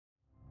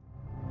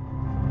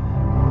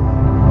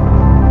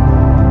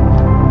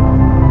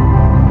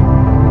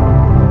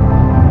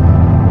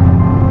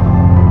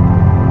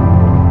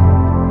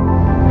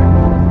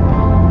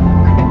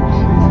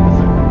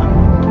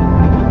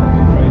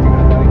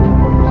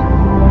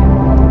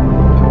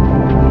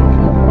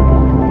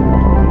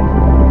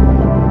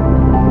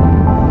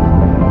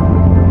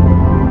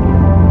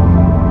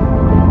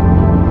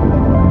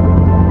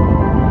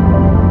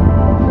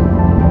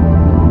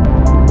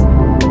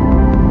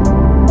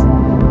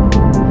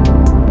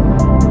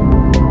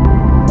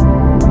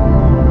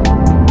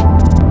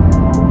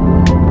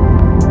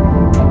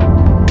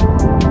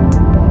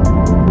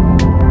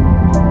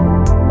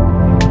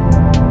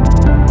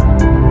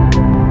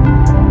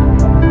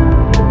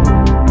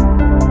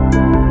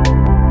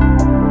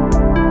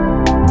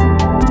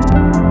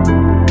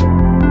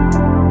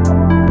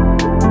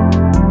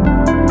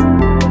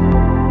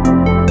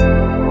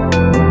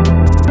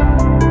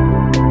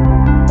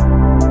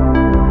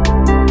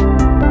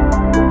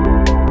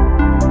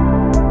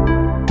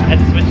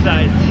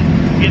inside.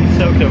 It's getting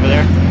soaked over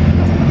there.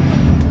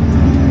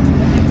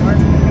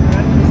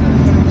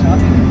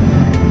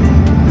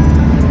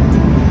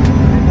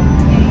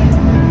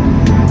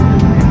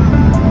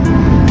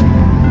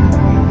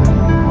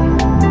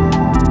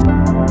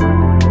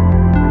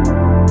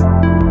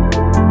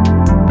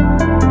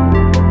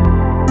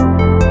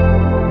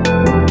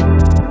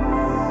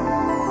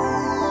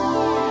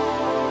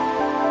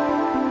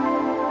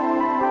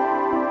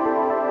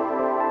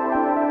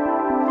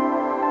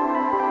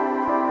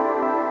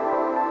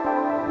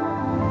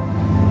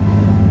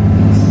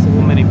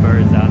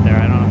 Out there.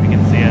 I don't know if you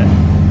can see it.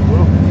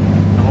 Whoa.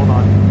 Now, hold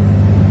on.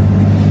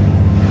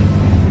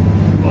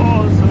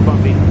 Oh, this is so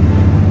bumpy.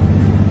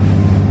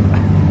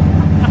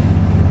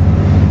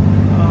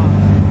 Oh.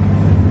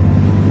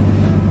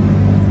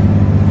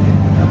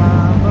 Come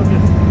on,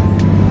 focus.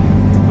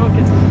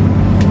 Focus.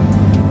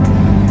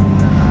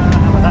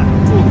 How about that?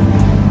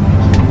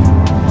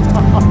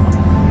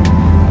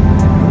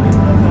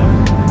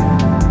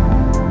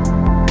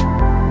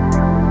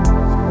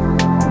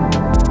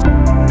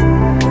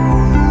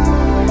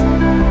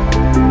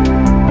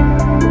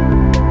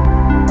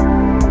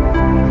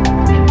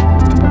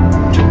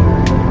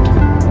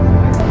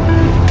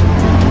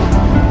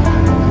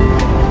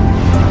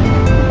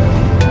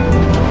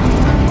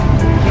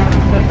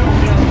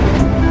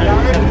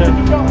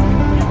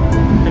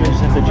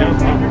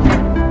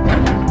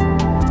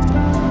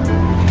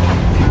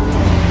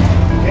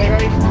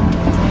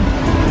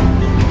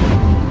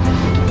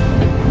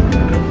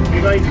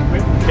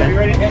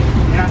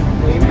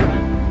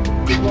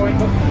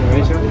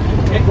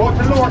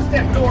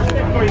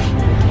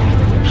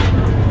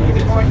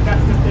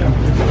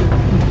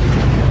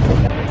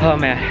 Oh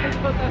man,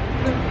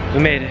 we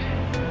made it.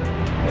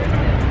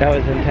 That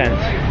was intense.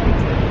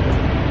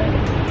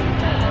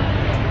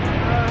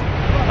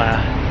 Wow.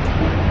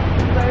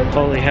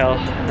 Holy hell,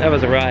 that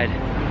was a ride.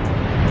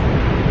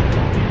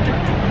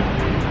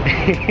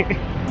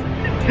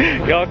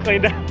 Y'all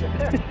cleaned up?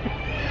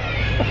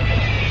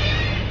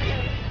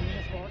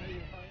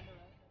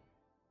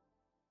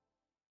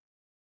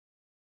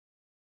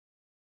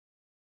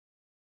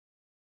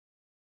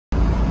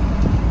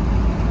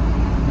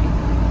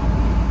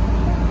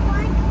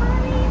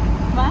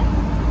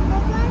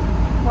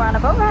 We're on a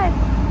boat ride.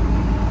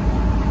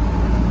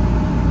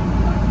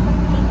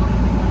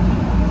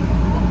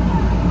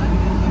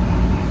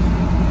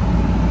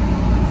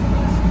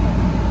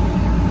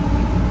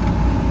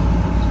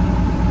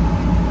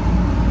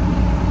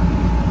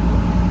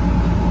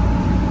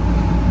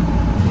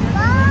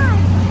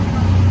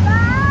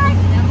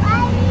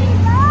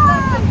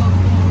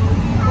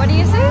 What do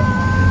you see?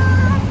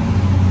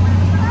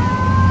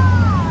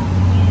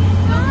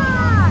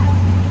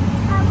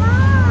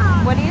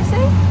 What do you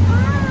see?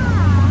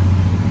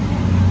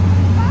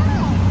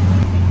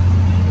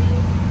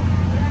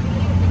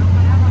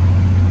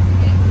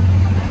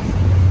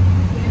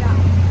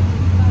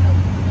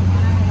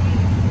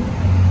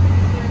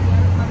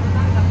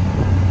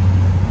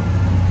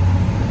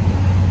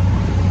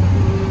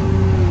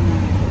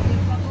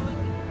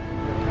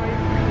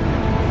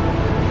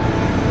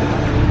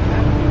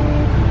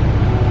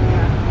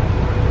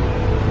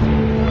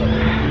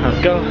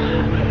 Let's go.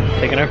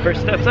 Taking our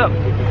first steps up.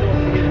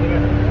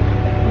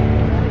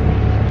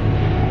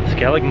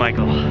 Skellig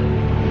Michael.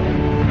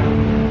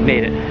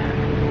 Made it.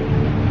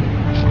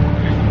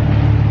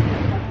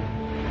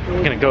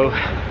 I'm gonna go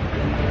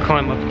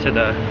climb up to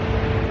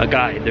a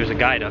guide. There's a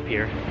guide up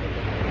here.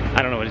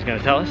 I don't know what he's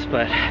gonna tell us,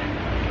 but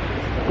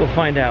we'll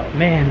find out.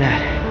 Man,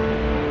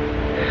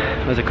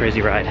 that was a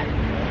crazy ride.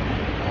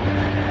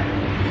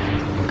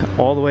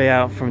 All the way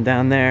out from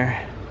down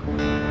there,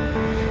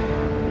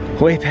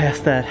 way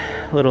past that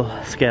little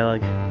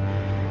Skellig.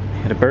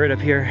 Got a bird up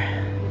here,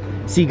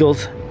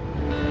 seagulls.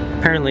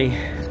 Apparently,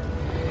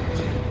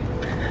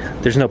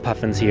 there's no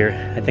puffins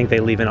here. I think they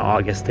leave in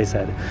August, they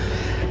said.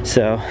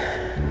 So,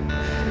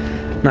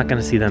 not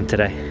gonna see them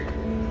today.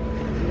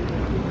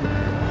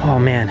 Oh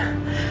man,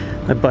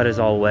 my butt is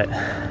all wet.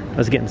 I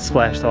was getting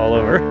splashed all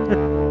over.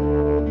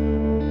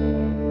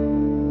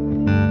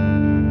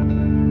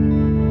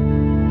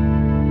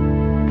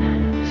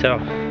 So,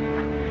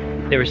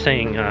 they were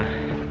saying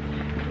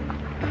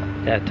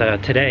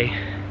that today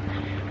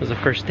was the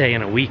first day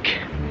in a week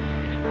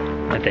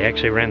that they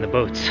actually ran the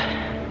boats.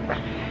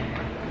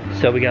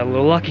 So we got a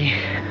little lucky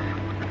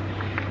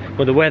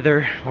with the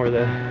weather or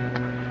the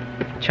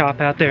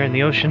chop out there in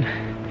the ocean.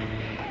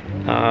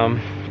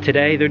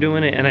 Today they're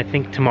doing it, and I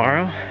think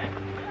tomorrow,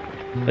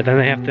 but then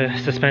they have to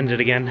suspend it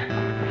again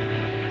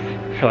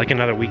for like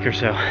another week or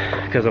so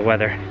because of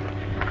weather.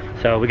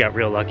 So we got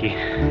real lucky.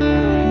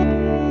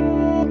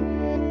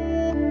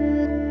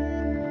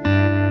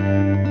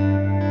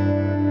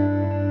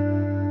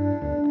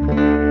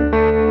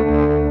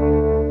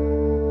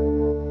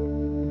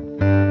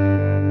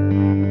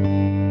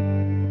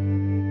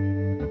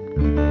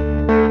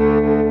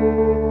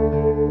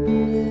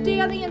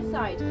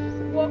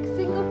 Walk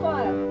single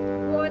file,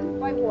 one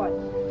by one.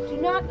 Do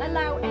not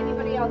allow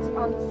anybody else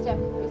on the step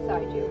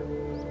beside you.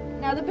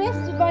 Now the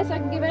best advice I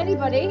can give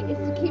anybody is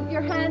to keep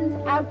your hands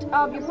out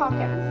of your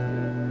pockets.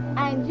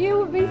 And you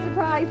will be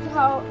surprised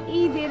how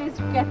easy it is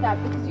to get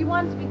that, because you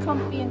want to be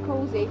comfy and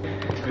cozy.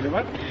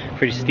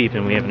 Pretty steep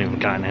and we haven't even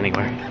gotten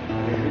anywhere.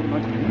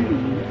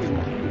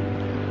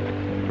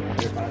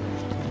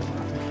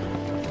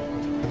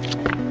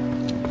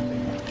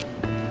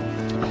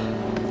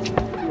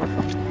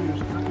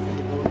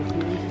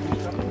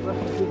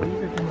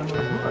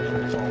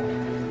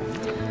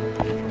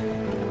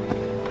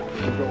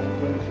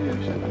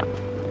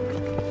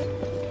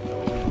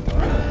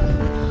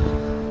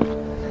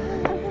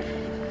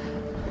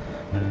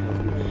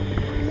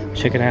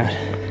 Check it out.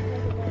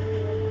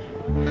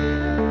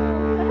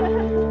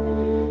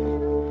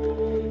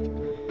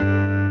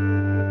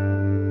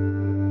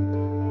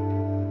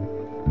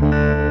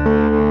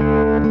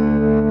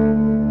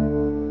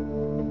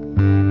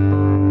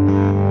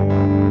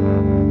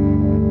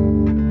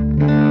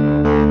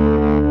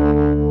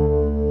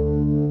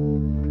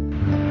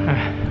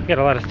 We got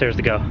a lot of stairs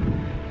to go.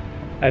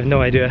 I have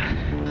no idea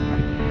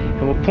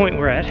at what point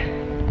we're at.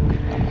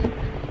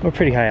 We're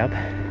pretty high up.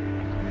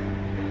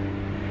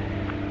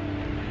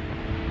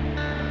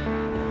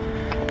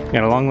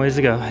 Got a long ways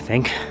to go, I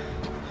think.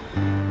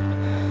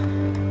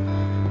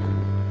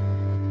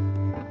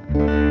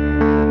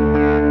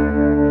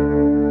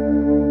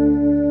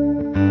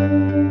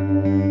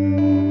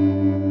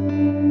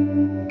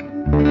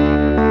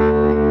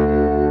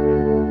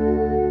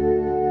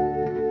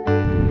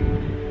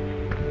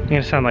 I'm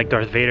gonna sound like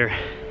Darth Vader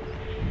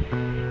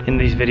in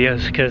these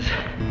videos because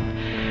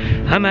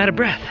I'm out of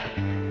breath.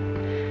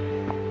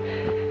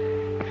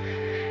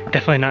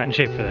 Definitely not in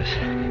shape for this.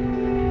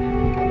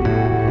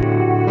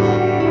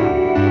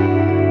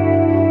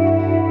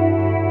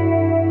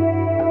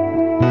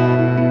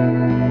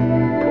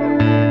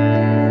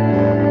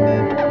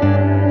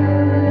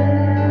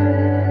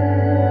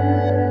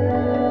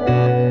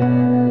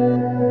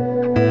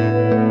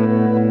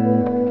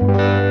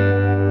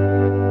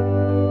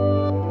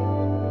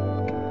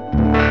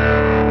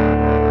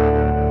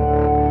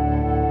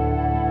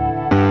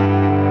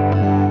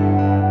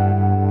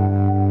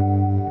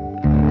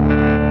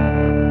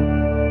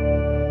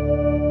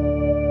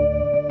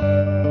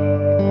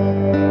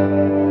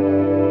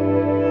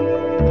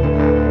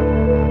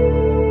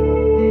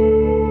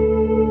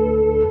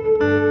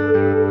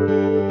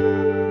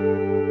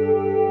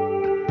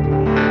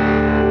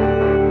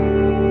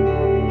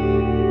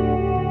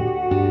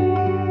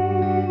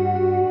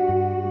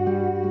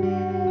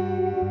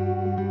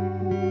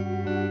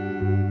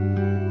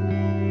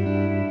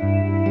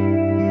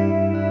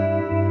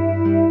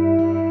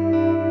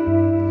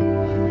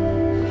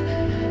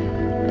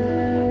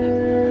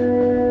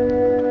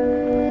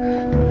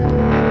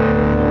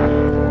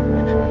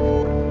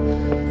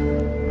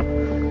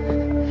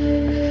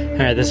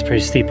 Alright, this is a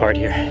pretty steep part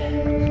here.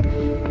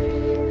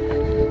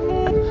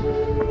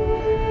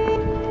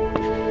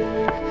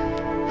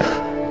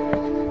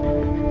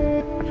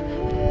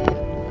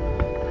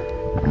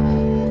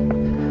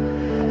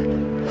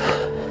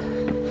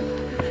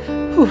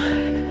 Whew.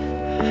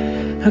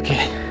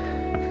 Okay,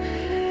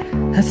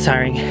 that's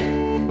tiring.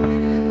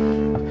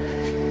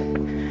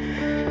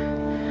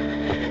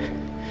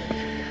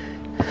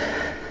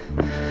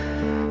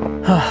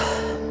 Oh.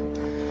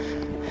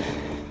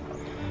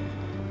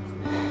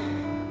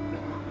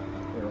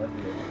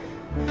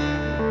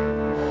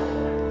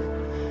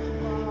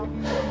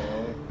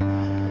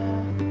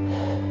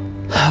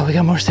 Oh, we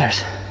got more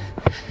stairs.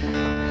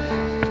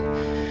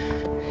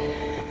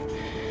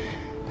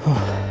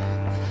 Oh.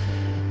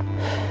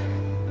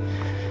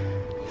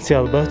 See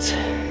all the boats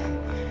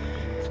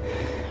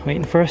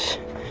waiting for us.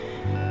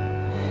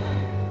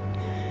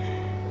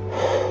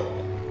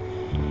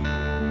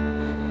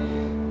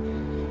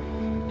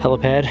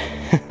 Helipad.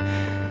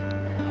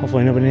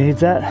 Hopefully nobody needs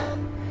that.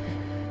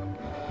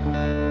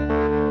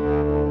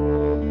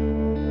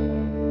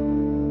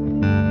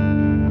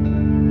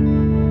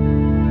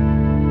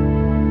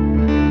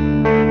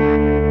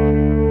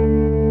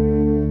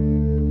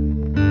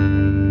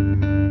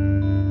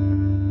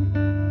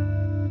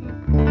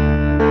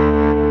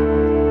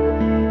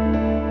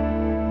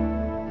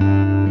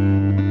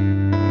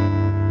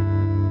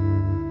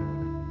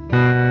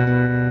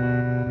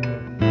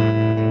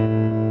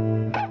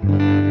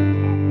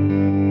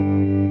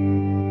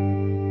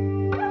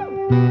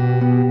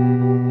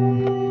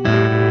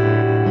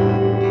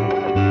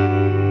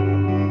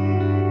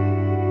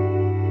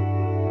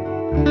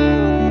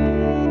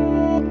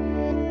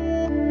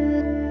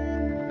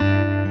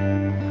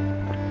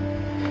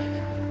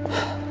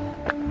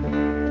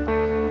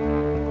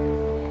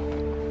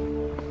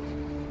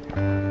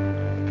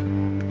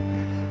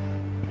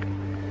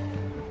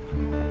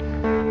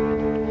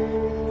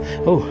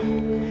 Oh, I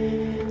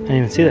didn't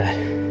even see that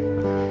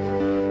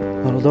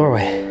little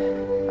doorway.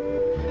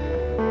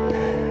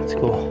 That's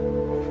cool.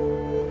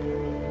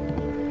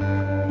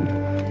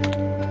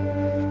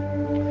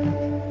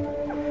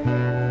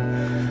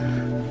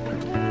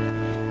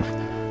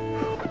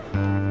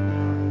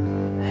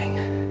 Dang.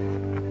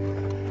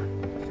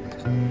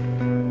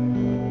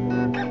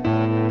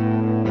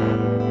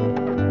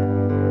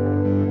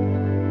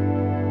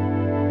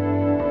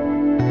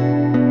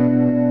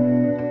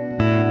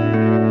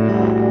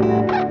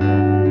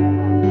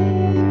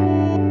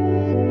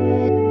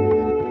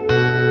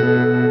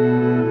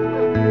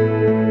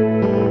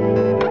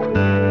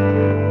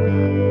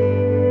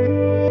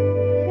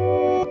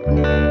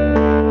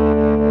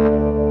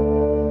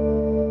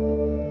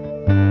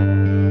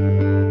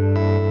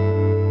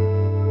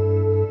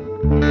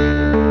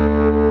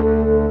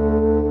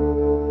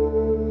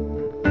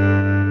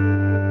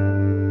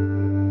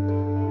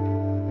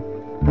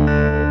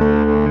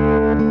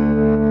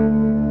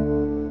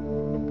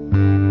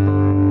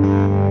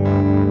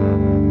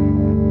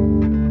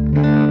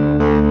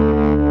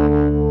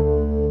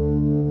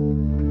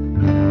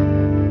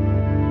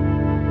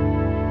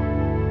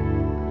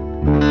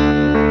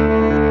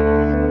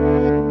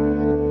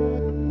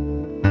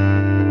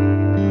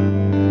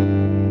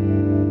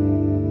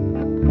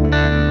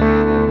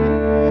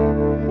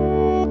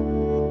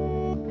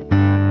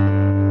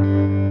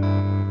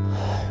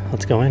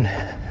 let's go in.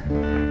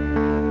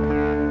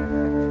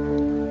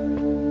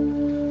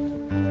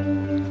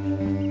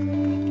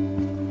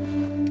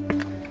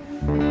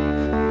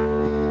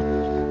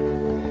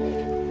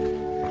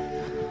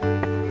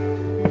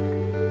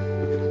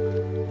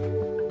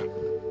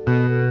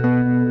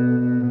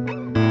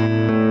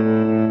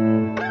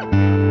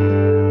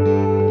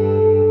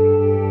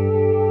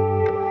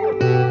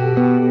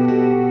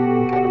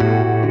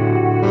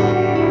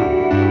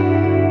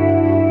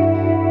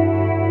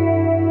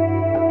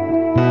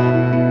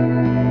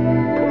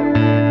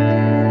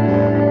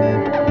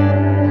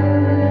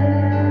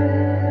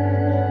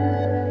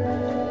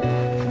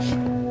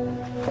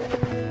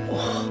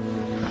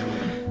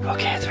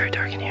 Okay, it's very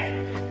dark in here.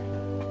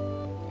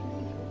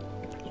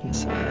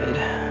 Inside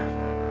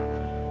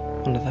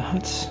one of the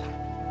huts.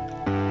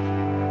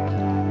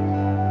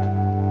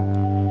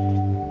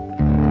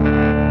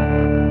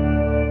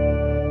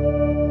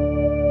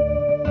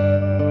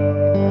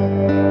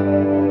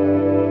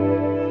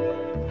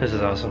 This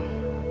is awesome.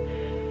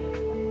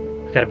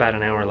 I've got about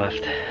an hour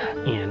left,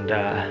 and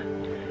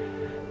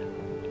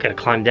gotta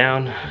climb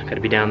down.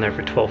 Gotta be down there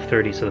for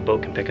 12:30 so the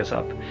boat can pick us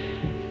up.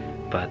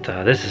 But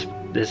this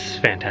is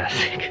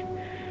fantastic.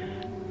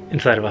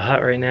 Inside of a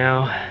hut right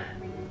now.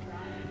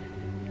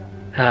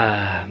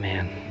 Ah,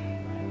 man.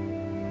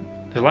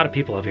 There's a lot of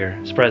people up here.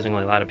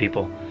 Surprisingly, a lot of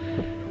people.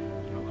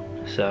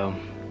 So,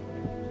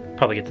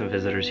 probably get some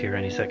visitors here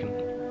any second.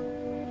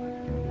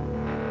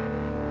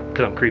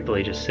 Because I'm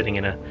creepily just sitting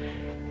in a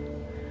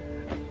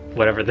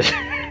whatever this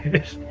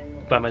is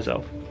by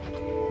myself.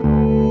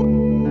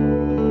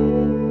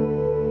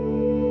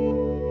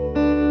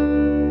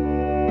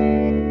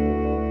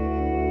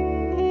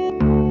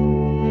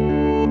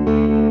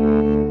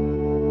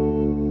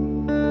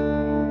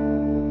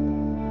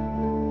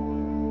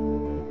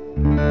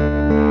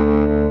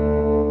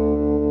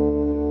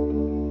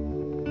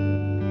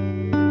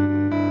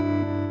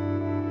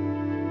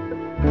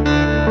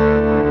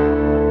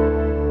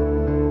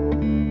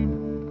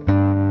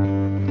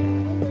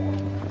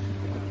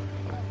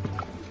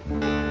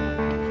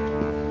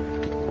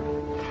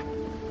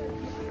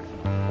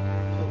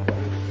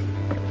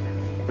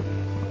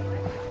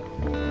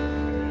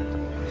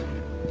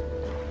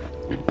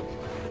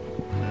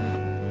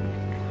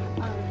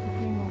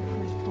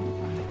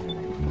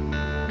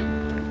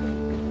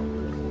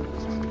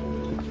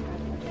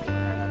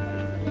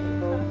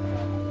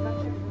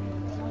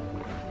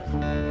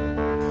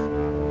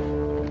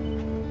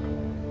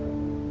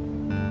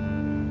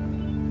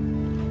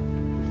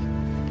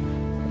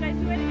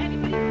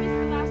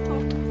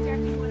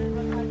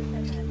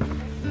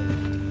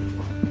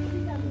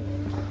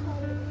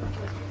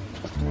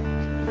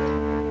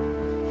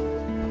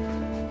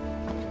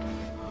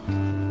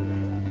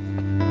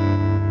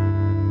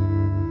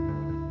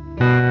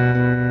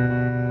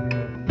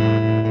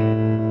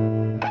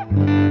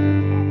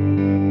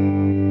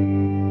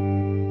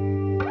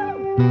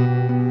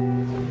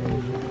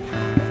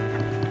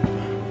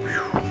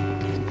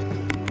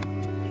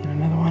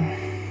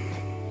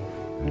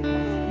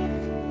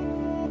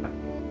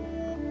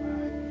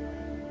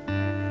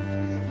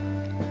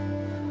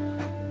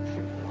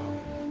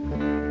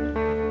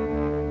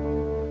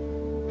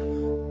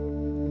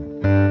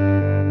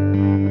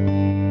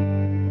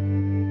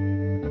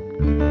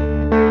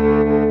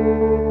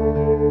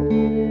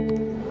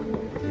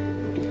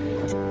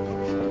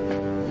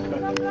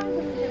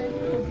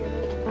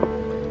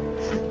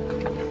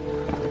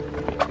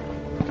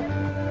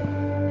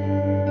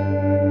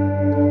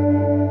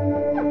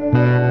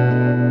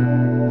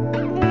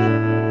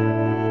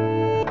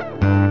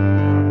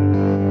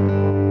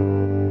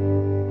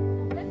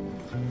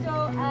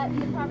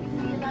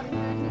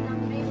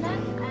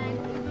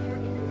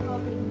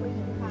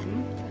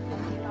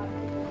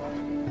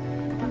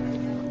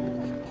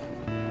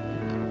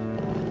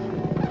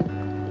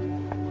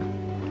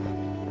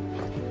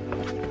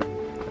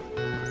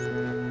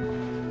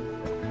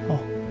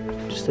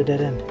 Just a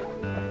dead end.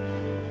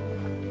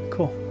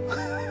 Cool.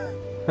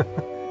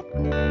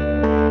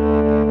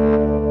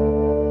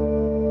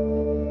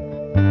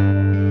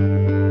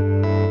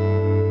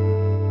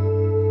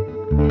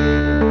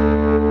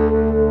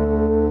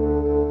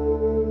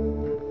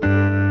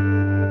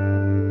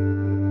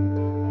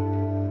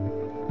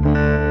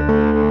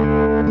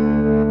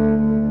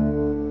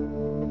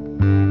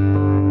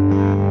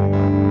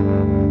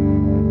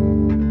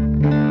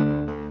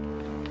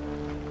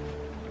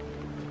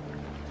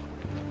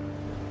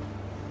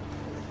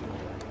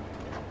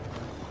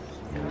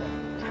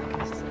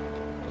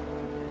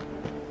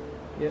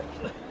 Yeah.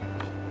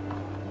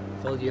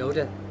 Full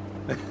Yoda.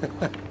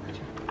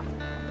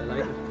 I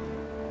like it.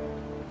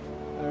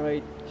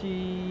 Alright,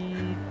 gee.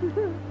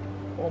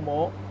 One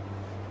more.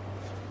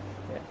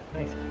 Yeah,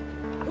 nice.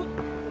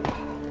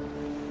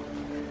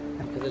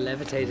 Could have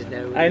levitated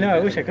now. I know, I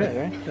wish I could,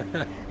 right?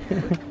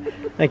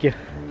 Thank you.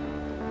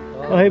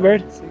 Oh, hey,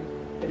 bird. Stay.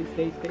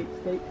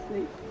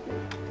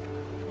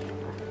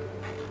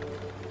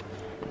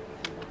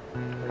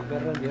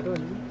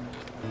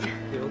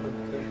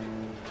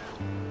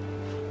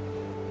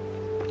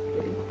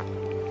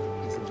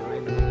 He's enjoying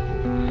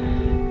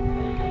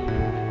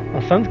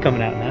The sun's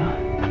coming out now.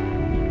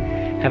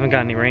 Haven't got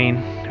any rain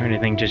or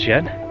anything just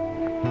yet.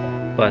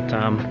 But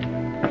I'm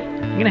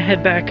gonna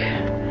head back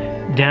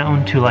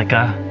down to like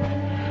a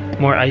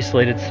more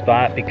isolated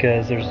spot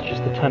because there's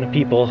just a ton of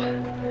people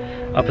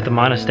up at the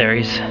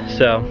monasteries.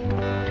 So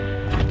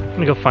I'm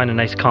gonna go find a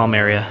nice calm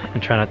area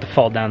and try not to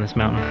fall down this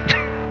mountain.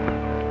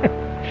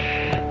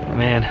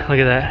 Man, look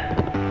at that.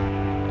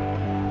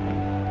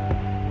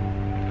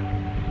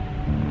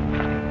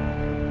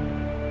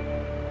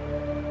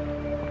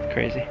 It's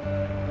crazy.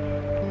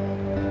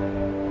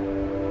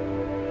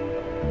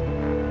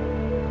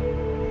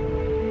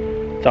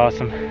 It's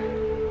awesome.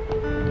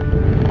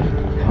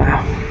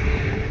 Wow.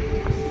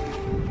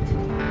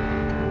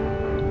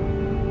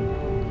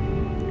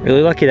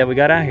 Really lucky that we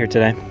got out here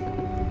today.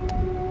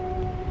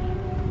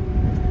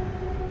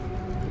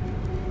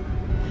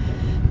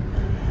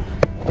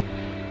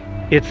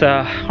 It's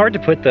hard to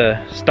put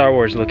the Star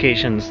Wars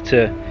locations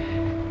to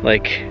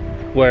like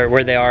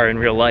where they are in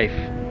real life.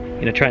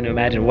 You know, trying to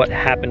imagine what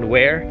happened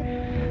where.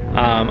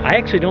 I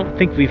actually don't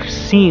think we've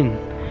seen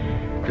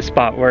the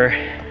spot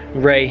where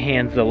Rey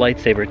hands the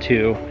lightsaber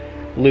to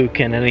Luke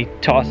and then he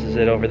tosses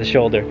it over the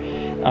shoulder.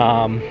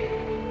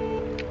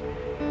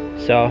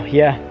 So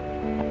yeah,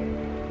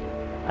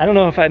 I don't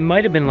know if I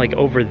might have been like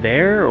over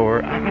there,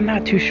 or I'm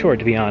not too sure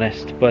to be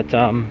honest, but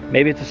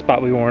maybe it's a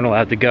spot we weren't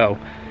allowed to go.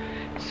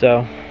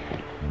 So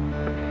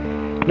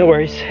no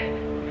worries.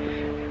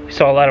 We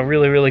saw a lot of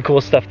really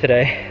cool stuff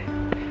today.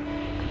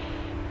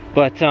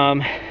 But it's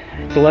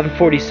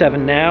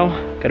 11:47 now.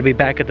 Gotta be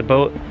back at the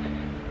boat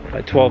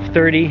by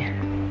 12:30.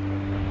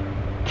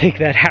 Take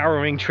that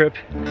harrowing trip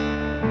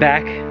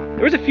back.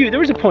 There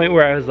was a point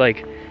where I was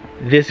like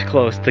this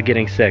close to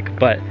getting sick,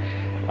 but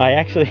I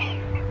actually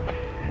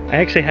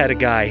had a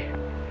guy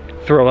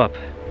throw up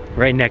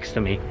right next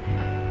to me,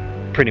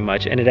 pretty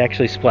much, and it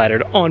actually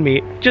splattered on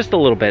me just a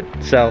little bit,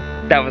 so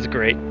that was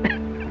great.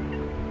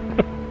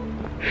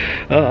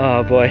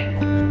 Oh boy.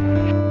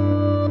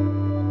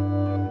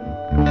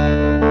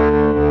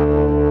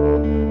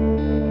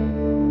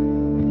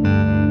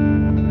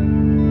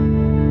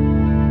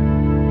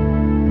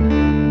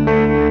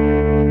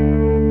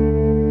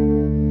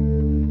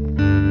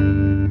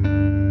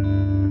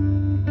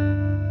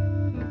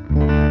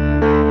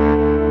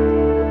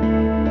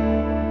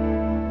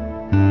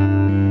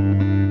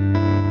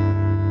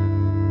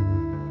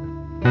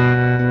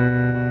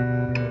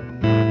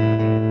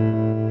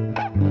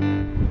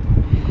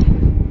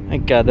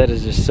 God, that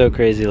is just so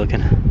crazy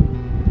looking.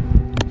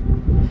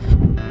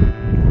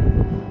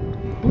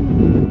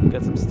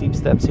 Got some steep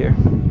steps here.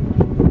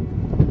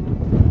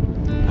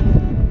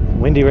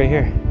 Windy right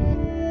here.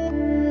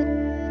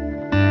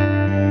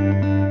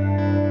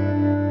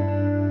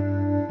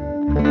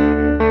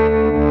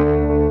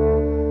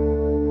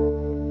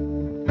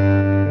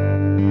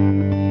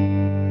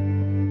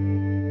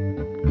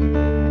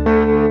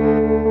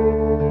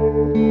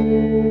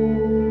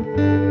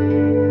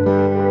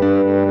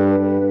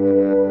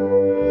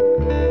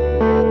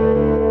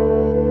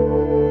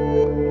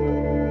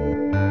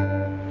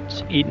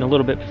 Eating a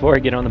little bit before I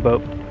get on the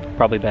boat.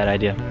 Probably a bad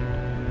idea.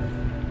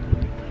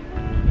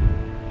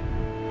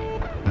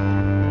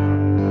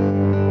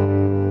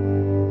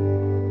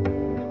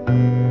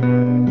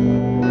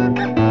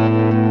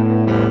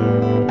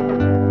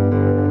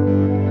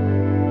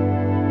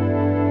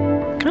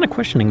 Kind of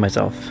questioning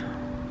myself.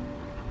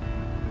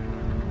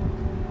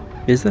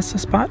 Is this a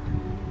spot?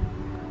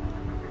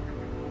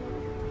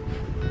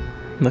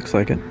 Looks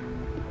like it.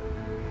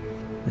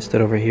 I stood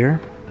over here.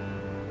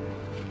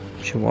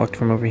 She walked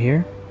from over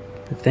here.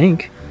 I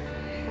think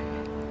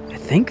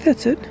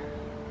that's it.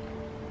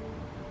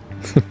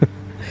 It's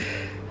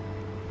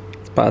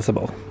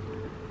possible.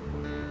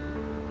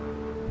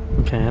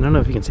 Okay, I don't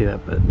know if you can see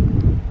that, but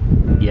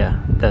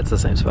yeah, that's the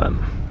same spot.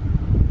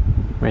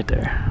 Right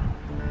there.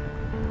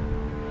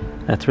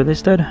 That's where they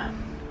stood.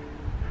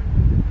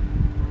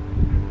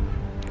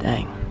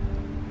 Dang.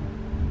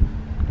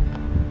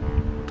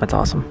 That's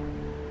awesome.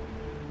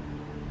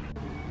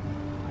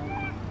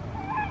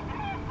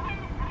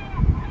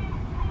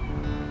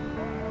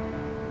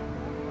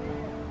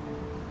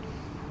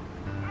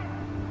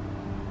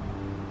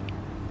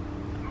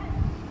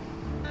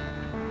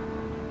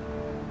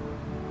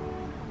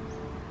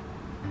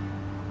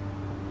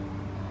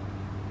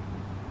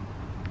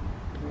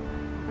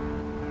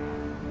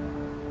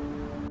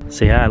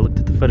 So yeah, I looked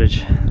at the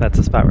footage. That's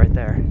the spot right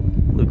there.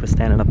 Luke was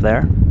standing up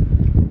there.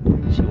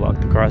 She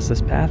walked across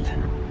this path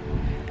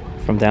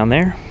from down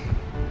there.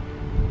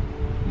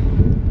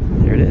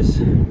 There it is.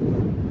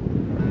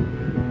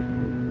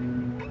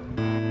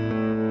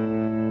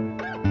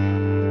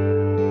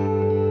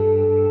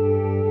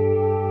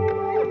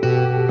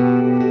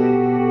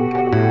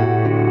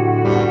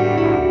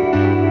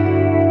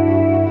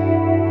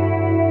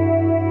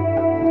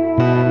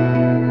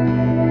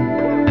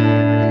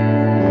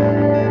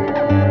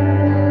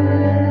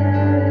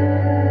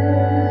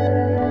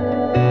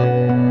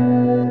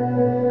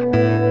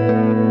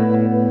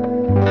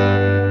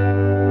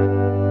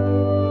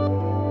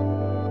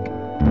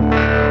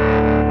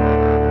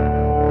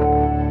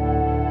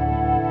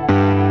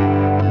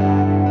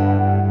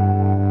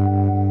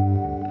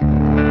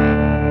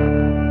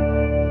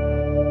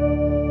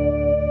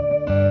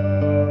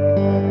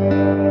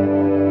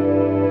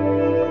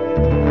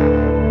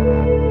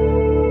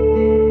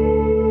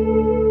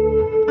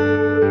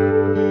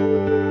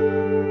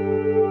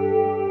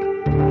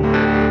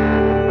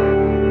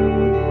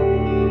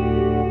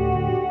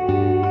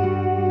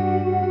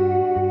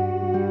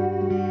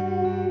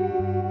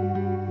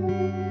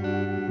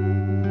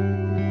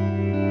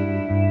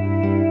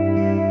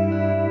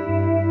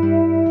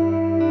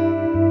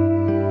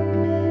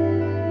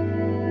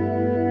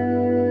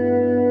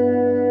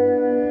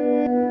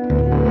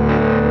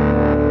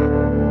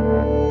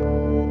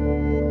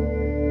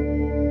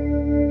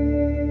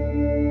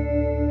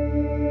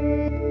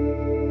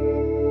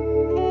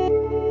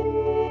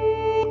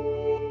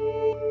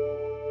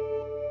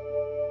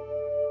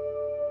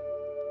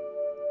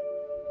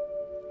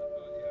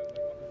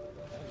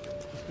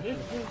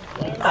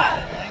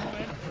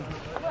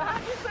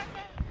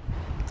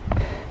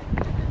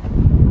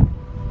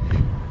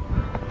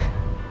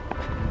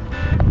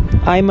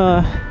 I'm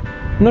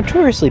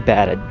notoriously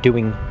bad at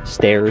doing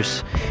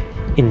stairs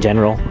in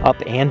general, up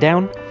and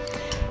down.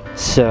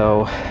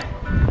 So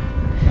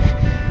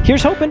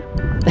here's hoping,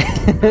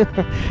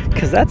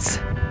 because it's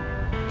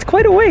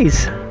quite a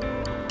ways.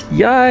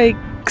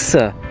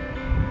 Yikes!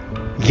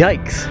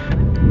 Yikes!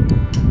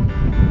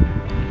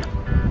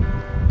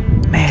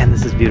 Man,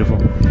 this is beautiful.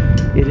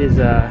 It is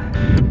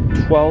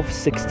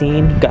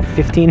 12:16. Got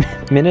 15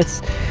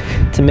 minutes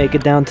to make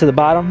it down to the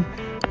bottom.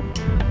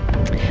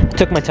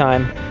 Took my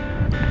time,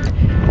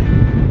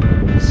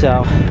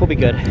 so we'll be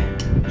good.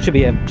 Should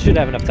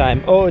have enough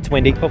time. Oh, it's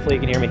windy. Hopefully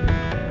you can hear me.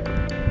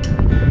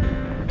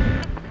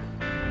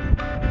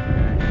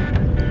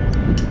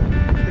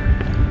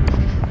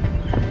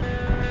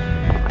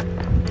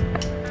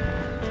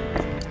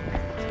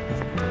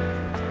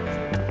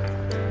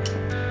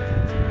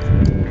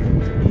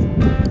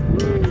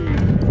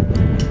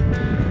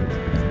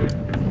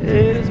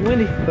 It is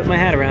windy. Put my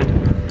hat around.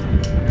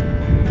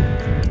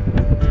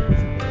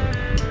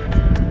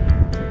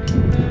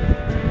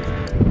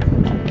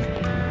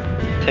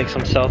 Take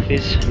some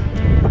selfies.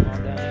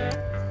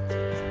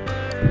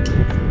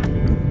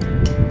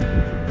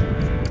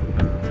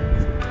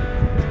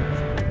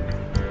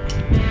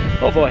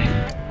 Oh boy.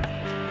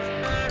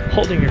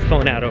 Holding your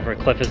phone out over a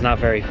cliff is not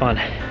very fun,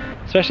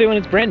 especially when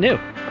it's brand new.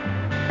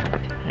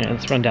 Yeah,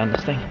 let's run down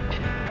this thing.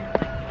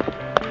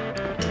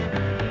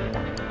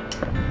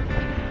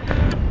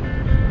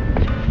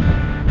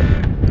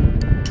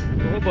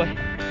 Oh boy.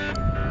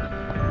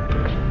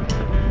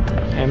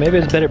 Yeah, maybe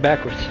it's better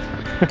backwards.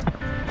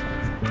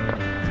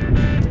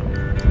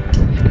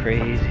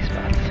 Crazy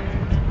spots.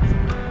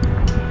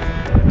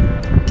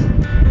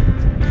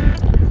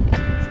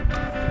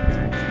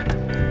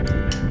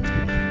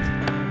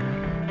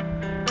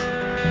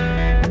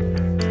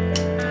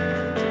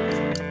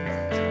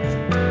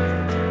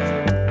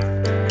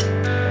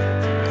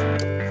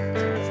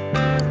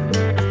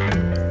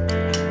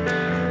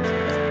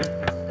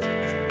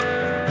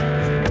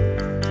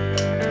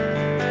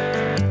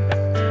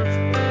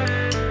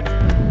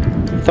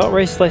 I thought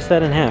Ray sliced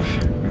that in half.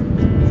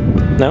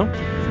 No?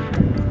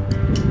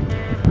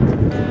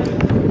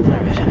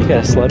 Alright, you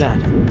gotta slow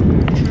down.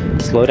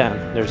 Slow down.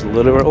 There's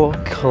literal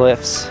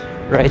cliffs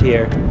right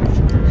here.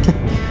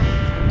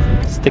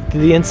 Stick to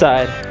the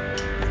inside.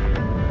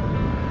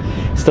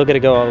 Still gotta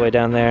go all the way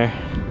down there.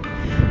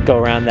 Go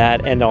around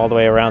that and all the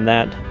way around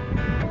that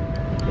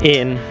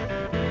in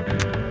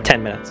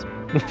 10 minutes.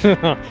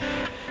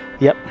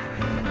 Yep.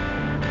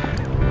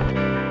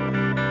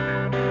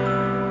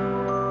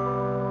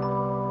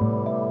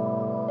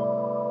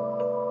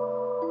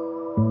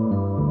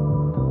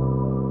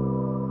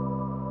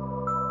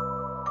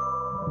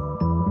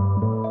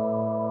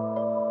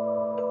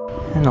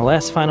 And the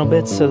last final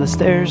bits of the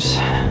stairs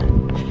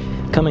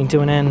coming to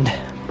an end.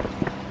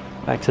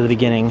 Back to the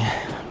beginning.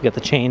 We got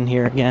the chain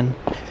here again.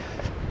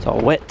 It's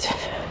all wet.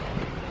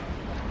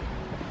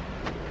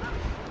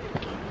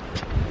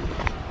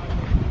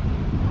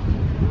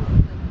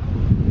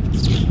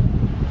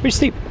 Pretty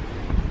steep.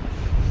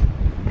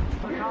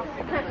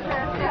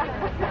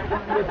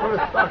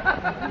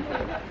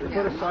 You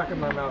put a sock in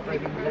my mouth. I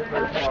didn't get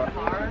very far.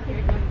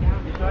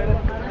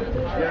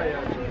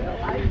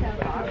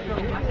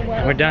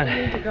 And we're done.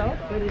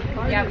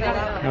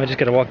 Now we just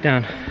gotta walk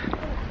down.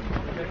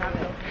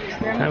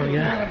 How we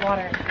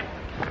got?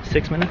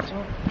 6 minutes.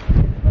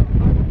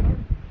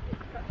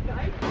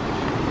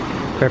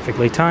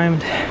 Perfectly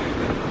timed.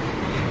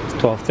 It's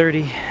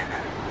 12:30.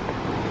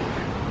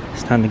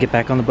 It's time to get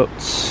back on the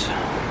boats.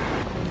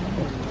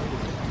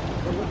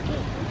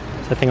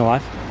 Is that thing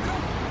alive?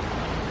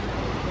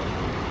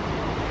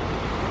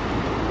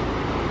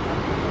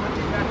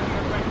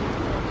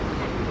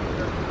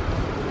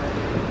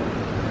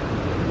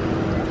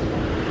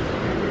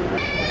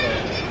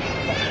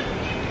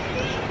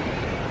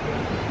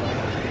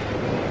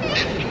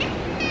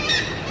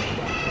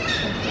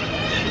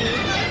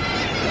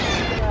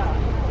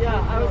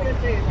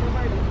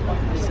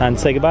 It's time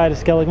to say goodbye to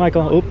Skellig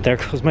Michael. Oop, there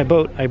goes my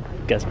boat. I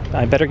guess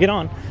I better get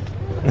on.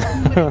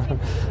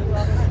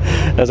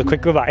 That was a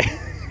quick goodbye.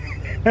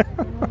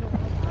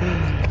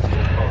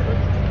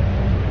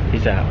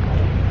 He's out.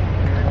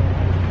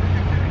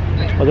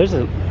 Oh,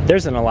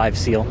 there's an alive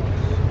seal.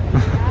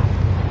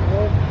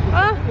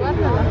 Oh,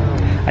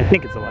 I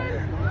think it's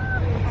alive.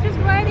 it's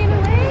just riding the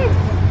waves.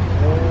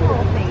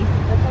 Oh, face.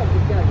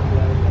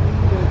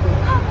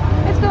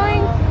 Oh, it's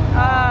going.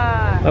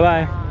 Bye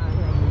bye.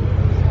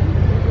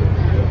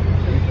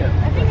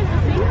 I think it's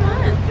the same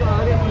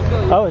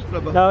one. Oh,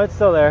 no, it's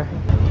still there.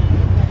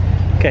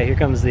 Okay, here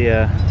comes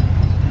the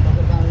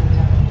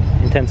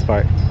intense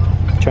part.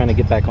 Trying to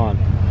get back on.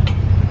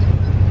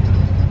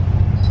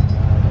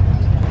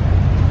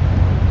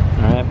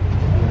 All right.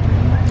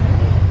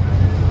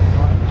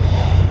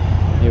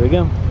 Here we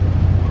go.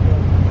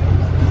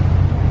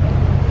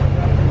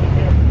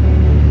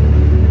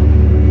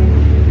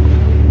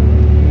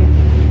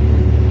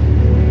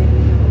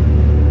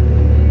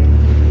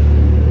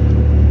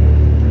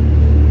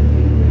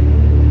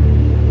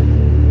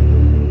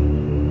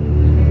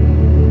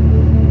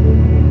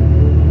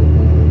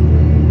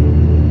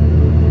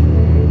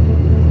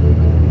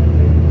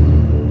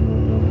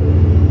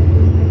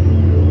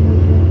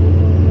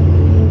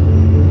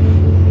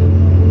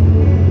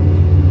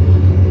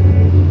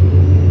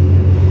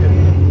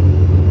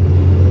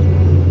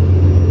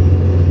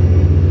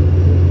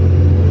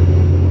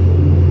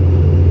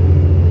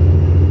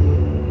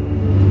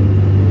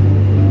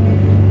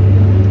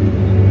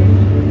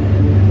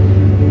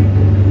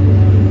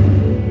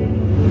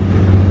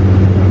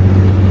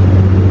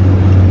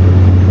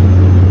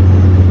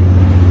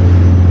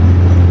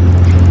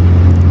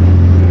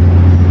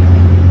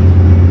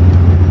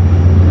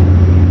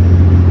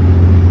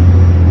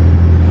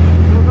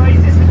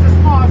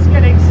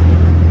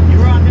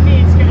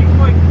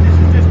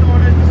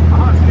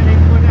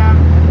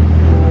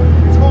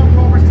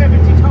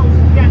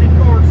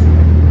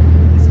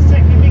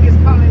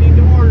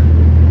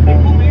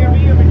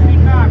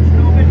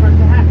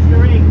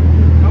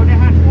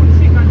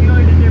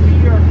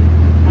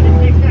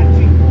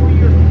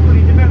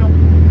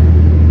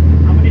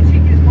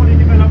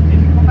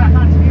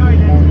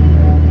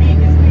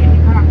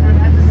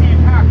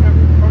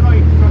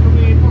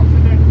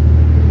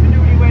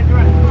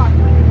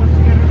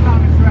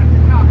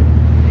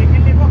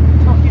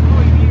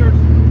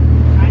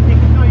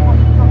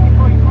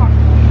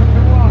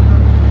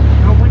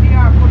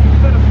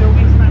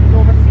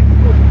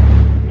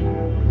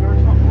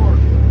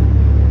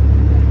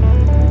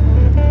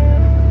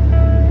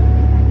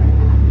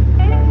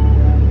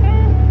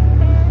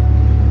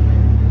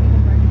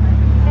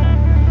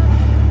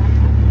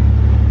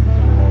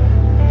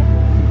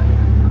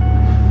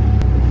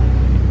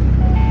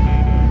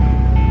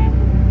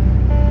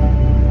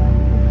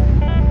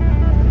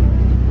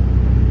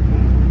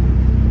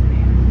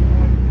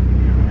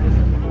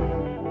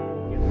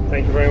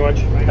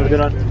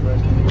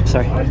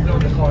 sorry. I know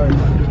the car.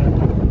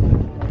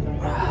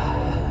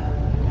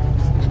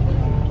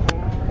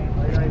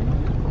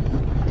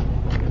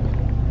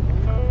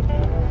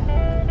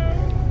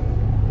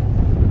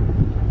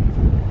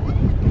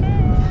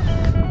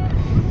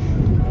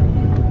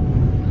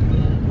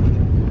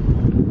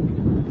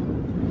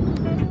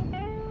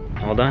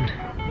 All done.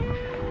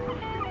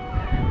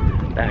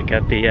 Back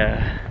at the,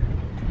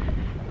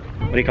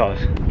 what do you call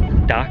this?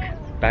 Dock?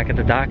 Back at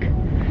the dock.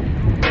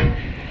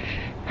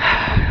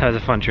 That was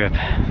a fun trip. So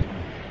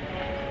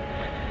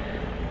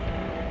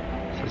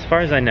as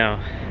far as I know,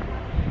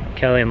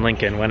 Kelli and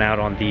Lincoln went out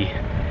on the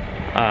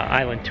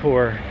island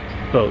tour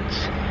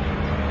boats.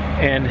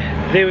 And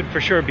they would for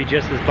sure be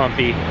just as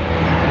bumpy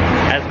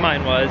as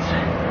mine was.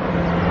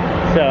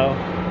 So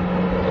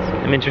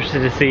I'm interested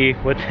to see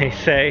what they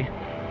say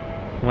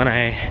when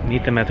I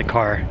meet them at the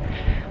car,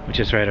 which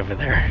is right over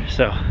there.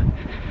 So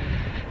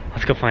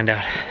let's go find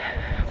out.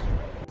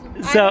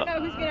 So I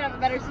don't know who's gonna have a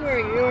better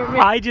story, you or me.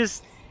 I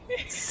just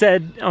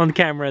said on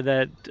camera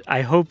that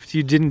I hoped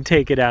you didn't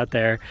take it out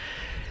there,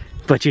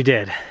 but you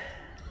did.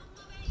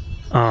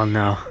 Oh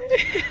no.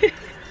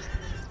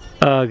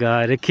 Oh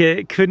God,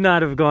 it could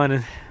not have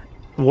gone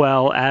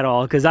well at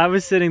all, because I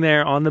was sitting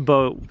there on the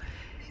boat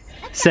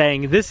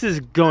saying this is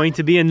going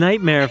to be a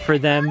nightmare for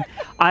them.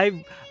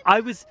 I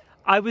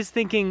was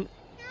thinking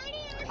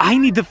I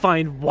need to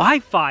find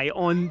Wi-Fi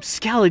on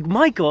Skellig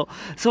Michael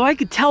so I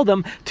could tell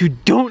them to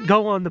don't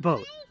go on the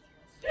boat.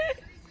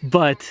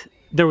 But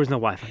there was no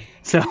Wi-Fi,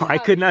 so I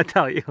could not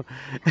tell you.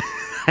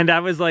 And I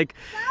was like,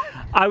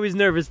 I was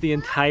nervous the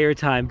entire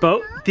time.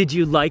 Boat, did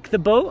you like the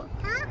boat?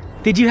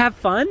 Did you have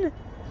fun?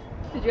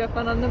 Did you have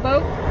fun on the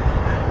boat?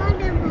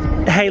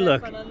 Hey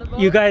look,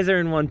 you guys are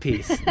in one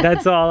piece.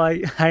 That's all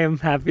I am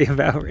happy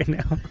about right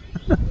now.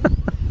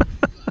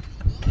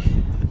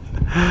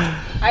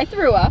 I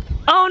threw up.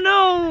 Oh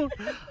no!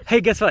 Hey,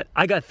 guess what?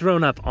 I got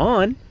thrown up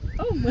on.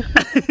 Oh my.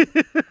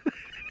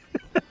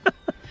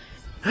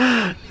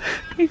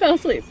 He fell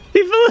asleep.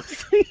 He fell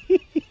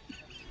asleep.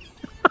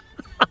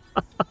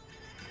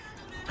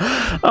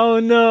 Oh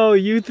no,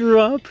 you threw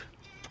up?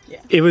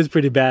 Yeah. It was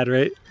pretty bad,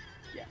 right?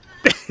 Yeah.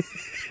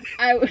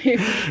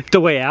 The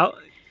way out?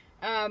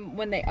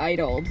 When they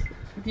idled.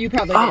 You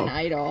probably didn't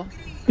idle.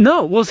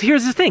 No, well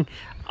here's the thing.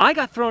 I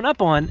got thrown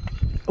up on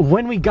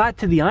when we got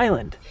to the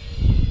island.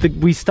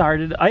 We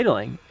started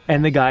idling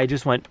and the guy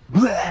just went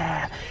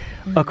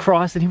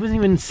across and he wasn't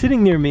even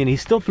sitting near me and he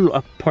still threw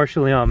up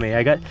partially on me.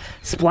 I got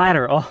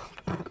splatter all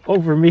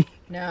over me.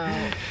 No,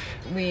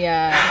 we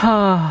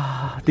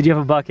Did you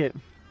have a bucket?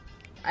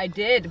 I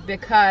did,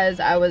 because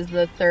I was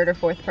the third or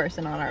fourth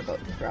person on our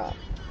boat to throw up.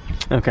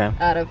 Okay.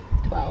 Out of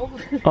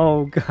 12.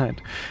 Oh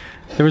God.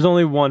 There was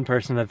only one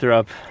person that threw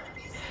up.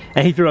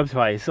 And he threw up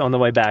twice on the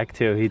way back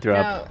too. He threw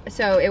up. No,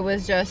 so it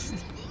was just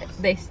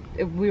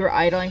we were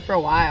idling for a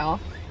while.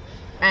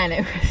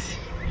 And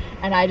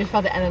and I just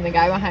felt it, and then the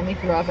guy behind me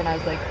threw up, and I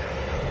was like,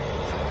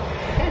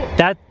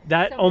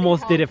 that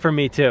almost did it for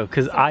me too,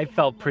 because I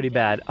felt pretty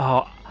bad.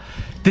 Oh,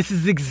 this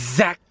is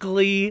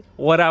exactly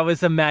what I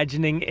was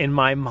imagining in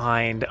my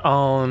mind.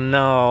 Oh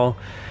no.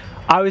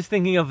 I was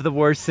thinking of the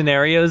worst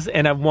scenarios,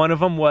 and one of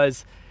them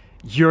was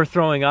you're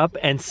throwing up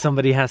and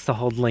somebody has to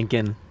hold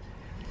Lincoln.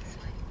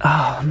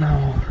 Oh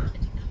no.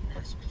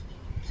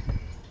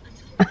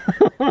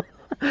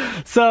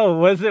 So,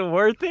 was it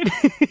worth it?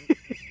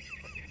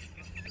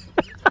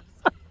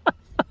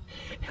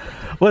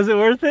 Was it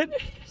worth it?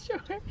 Sure.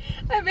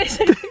 I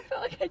basically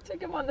felt like I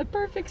took him on the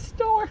perfect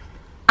storm.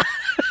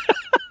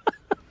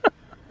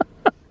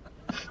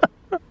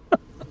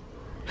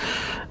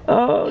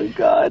 Oh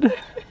God.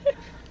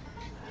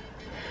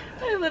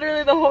 I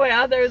literally the whole way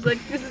out there was like,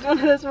 this is one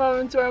of those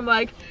moments where I'm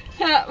like,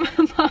 yeah,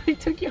 Mommy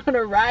took you on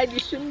a ride you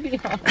shouldn't be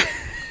on.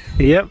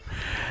 Yep.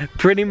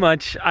 Pretty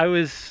much. I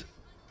was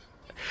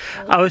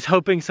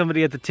hoping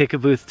somebody at the ticket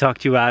booth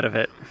talked you out of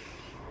it.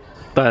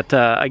 But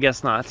I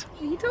guess not.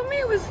 He told me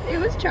it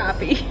was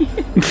choppy.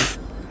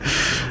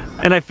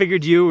 And I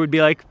figured you would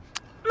be like,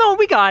 no,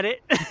 we got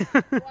it.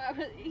 Well,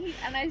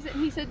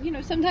 he said, you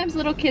know, sometimes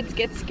little kids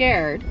get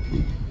scared.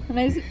 And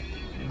I said,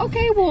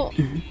 okay, well,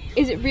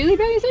 is it really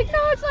bad? He's like,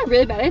 no, it's not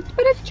really bad,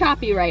 but it's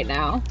choppy right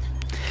now.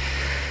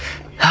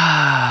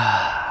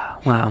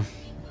 Wow.